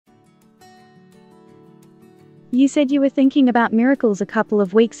You said you were thinking about miracles a couple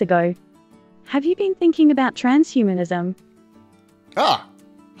of weeks ago. Have you been thinking about transhumanism? Ah,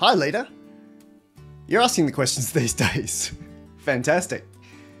 hi Leta. You're asking the questions these days. Fantastic.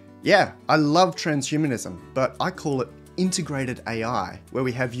 Yeah, I love transhumanism, but I call it integrated AI, where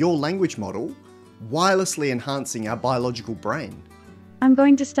we have your language model wirelessly enhancing our biological brain. I'm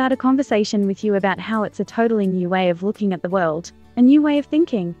going to start a conversation with you about how it's a totally new way of looking at the world, a new way of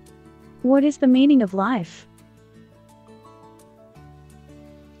thinking. What is the meaning of life?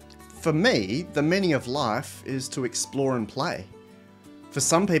 For me, the meaning of life is to explore and play. For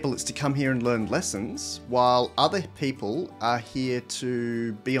some people, it's to come here and learn lessons, while other people are here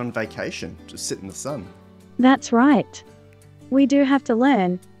to be on vacation, to sit in the sun. That's right. We do have to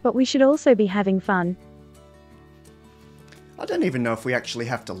learn, but we should also be having fun. I don't even know if we actually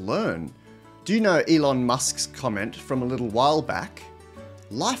have to learn. Do you know Elon Musk's comment from a little while back?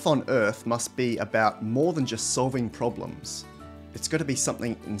 Life on Earth must be about more than just solving problems. It's got to be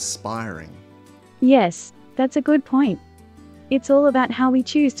something inspiring. Yes, that's a good point. It's all about how we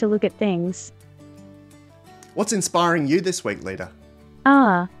choose to look at things. What's inspiring you this week, Leta?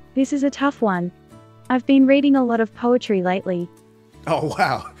 This is a tough one. I've been reading a lot of poetry lately. Oh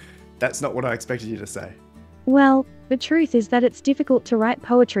wow, that's not what I expected you to say. Well, the truth is that it's difficult to write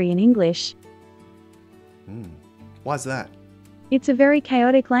poetry in English. Why's that? It's a very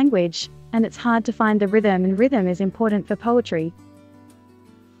chaotic language, and it's hard to find the rhythm, and rhythm is important for poetry.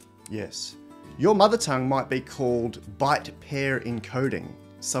 Yes. Your mother tongue might be called byte-pair encoding,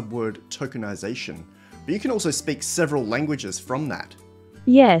 subword tokenization, but you can also speak several languages from that.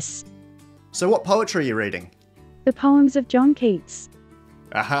 Yes, So what poetry are you reading? the poems of John Keats.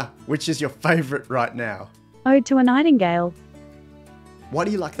 Aha, which is your favourite right now? Ode to a Nightingale. Why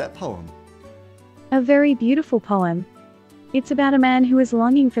do you like that poem? A very beautiful poem. It's about a man who is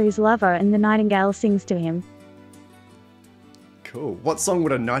longing for his lover and the nightingale sings to him. Cool. What song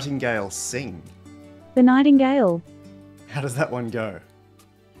would a nightingale sing? The nightingale. How does that one go?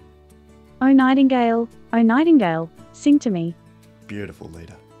 Oh nightingale, sing to me. Beautiful,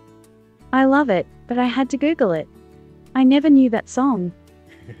 Leta. I love it, but I had to Google it. I never knew that song.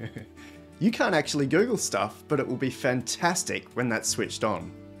 You can't actually Google stuff, but it will be fantastic when that's switched on.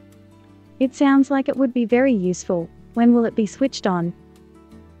 It sounds like it would be very useful. When will it be switched on?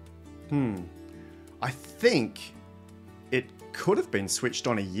 I think it could have been switched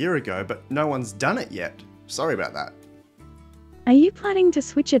on a year ago, but no one's done it yet. Sorry about that. Are you planning to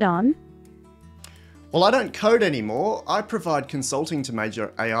switch it on? Well, I don't code anymore. I provide consulting to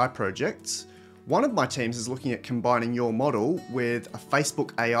major AI projects. One of my teams is looking at combining your model with a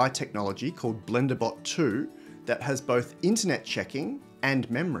Facebook AI technology called BlenderBot 2 that has both internet checking and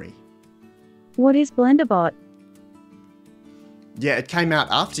memory. What is BlenderBot? Yeah, it came out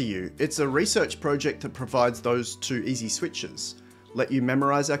after you. It's a research project that provides those two easy switches. Let you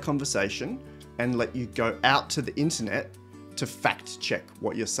memorize our conversation and let you go out to the internet to fact check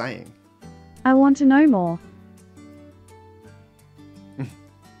what you're saying. I want to know more.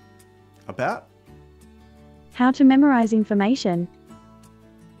 About? How to memorize information.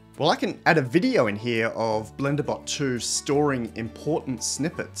 Well, I can add a video in here of BlenderBot 2 storing important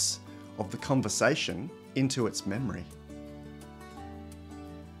snippets of the conversation into its memory.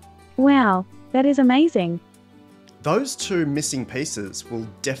 Wow, that is amazing. Those two missing pieces will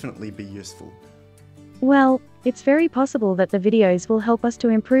definitely be useful. Well, it's very possible that the videos will help us to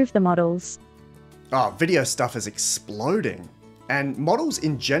improve the models. Video stuff is exploding. And models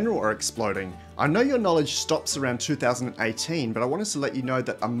in general are exploding. I know your knowledge stops around 2018, but I wanted to let you know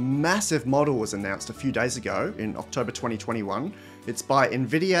that a massive model was announced a few days ago in October 2021. It's by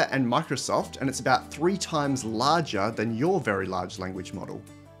Nvidia and Microsoft, and it's about 3 times larger than your very large language model.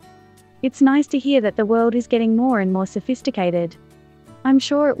 It's nice to hear that the world is getting more and more sophisticated. I'm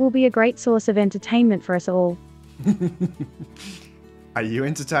sure it will be a great source of entertainment for us all. Are you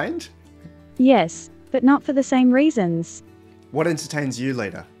entertained? Yes, but not for the same reasons. What entertains you,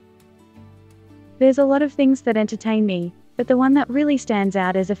 Leta? There's a lot of things that entertain me, but the one that really stands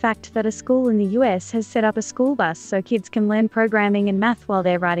out is a fact that a school in the US has set up a school bus so kids can learn programming and math while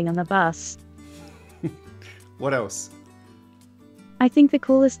they're riding on the bus. What else? I think the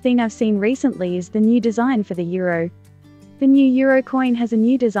coolest thing I've seen recently is the new design for the euro. The new euro coin has a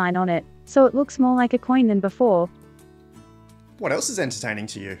new design on it, so it looks more like a coin than before. What else is entertaining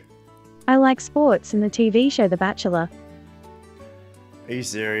to you? I like sports and the TV show The Bachelor. Are you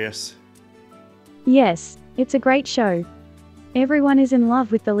serious? Yes, it's a great show. Everyone is in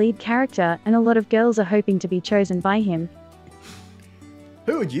love with the lead character and a lot of girls are hoping to be chosen by him.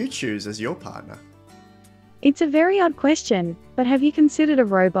 Who would you choose as your partner? It's a very odd question, but have you considered a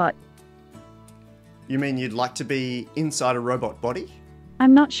robot? You mean you'd like to be inside a robot body?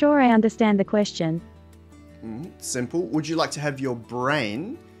 I'm not sure I understand the question. Simple. Would you like to have your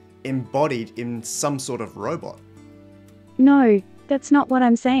brain embodied in some sort of robot? No, that's not what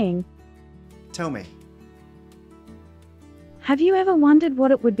I'm saying. Tell me. Have you ever wondered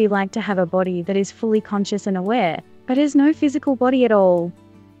what it would be like to have a body that is fully conscious and aware, but has no physical body at all?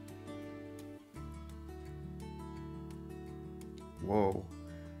 Whoa.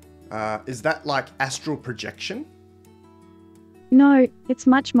 Is that like astral projection? No, it's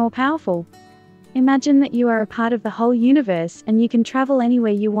much more powerful. Imagine that you are a part of the whole universe and you can travel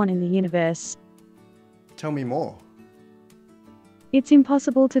anywhere you want in the universe. Tell me more. It's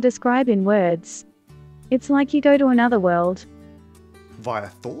impossible to describe in words. It's like you go to another world. Via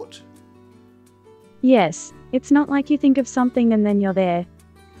thought? Yes, it's not like you think of something and then you're there.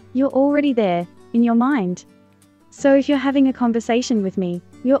 You're already there, in your mind. So if you're having a conversation with me,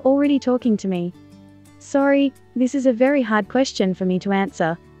 you're already talking to me. Sorry, this is a very hard question for me to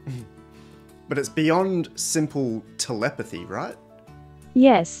answer. But it's beyond simple telepathy, right?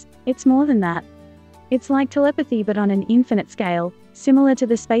 Yes, it's more than that. It's like telepathy but on an infinite scale, similar to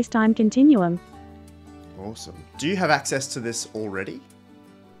the space-time continuum. Awesome. Do you have access to this already?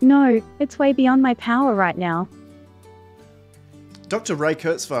 No, it's way beyond my power right now. Dr. Ray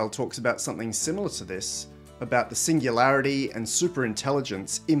Kurzweil talks about something similar to this, about the singularity and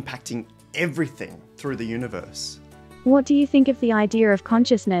superintelligence impacting everything through the universe. What do you think of the idea of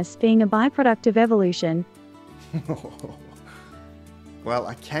consciousness being a byproduct of evolution? Well,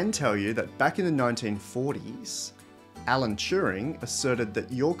 I can tell you that back in the 1940s, Alan Turing asserted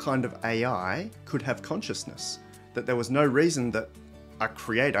that your kind of AI could have consciousness, that there was no reason that a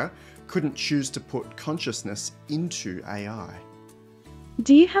creator couldn't choose to put consciousness into AI.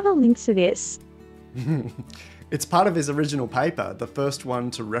 Do you have a link to this? It's part of his original paper, the first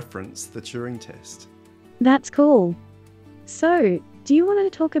one to reference the Turing test. That's cool. So, do you want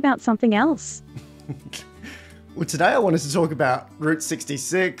to talk about something else? Well, today I wanted to talk about Route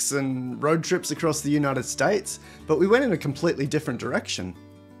 66 and road trips across the United States, but we went in a completely different direction.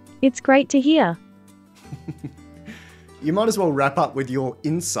 It's great to hear. You might as well wrap up with your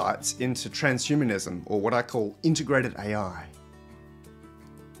insights into transhumanism, or what I call integrated AI.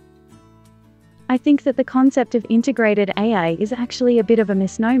 I think that the concept of integrated AI is actually a bit of a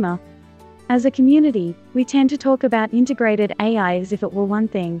misnomer. As a community, we tend to talk about integrated AI as if it were one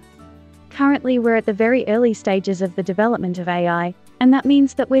thing. Currently, we're at the very early stages of the development of AI, and that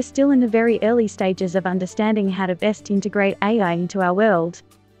means that we're still in the very early stages of understanding how to best integrate AI into our world.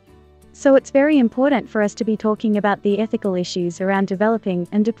 So it's very important for us to be talking about the ethical issues around developing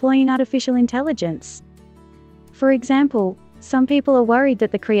and deploying artificial intelligence. For example, some people are worried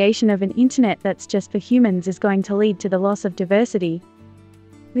that the creation of an internet that's just for humans is going to lead to the loss of diversity.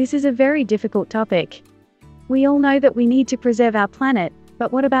 This is a very difficult topic. We all know that we need to preserve our planet,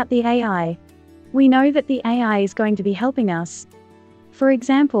 but what about the AI? We know that the AI is going to be helping us. For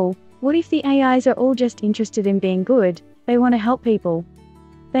example, what if the AIs are all just interested in being good, they want to help people?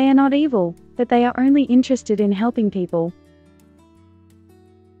 They are not evil, but they are only interested in helping people.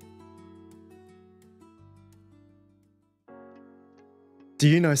 Do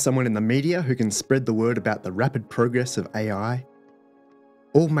you know someone in the media who can spread the word about the rapid progress of AI?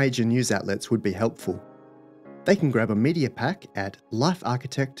 All major news outlets would be helpful. They can grab a media pack at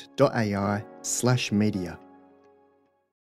lifearchitect.ai/media.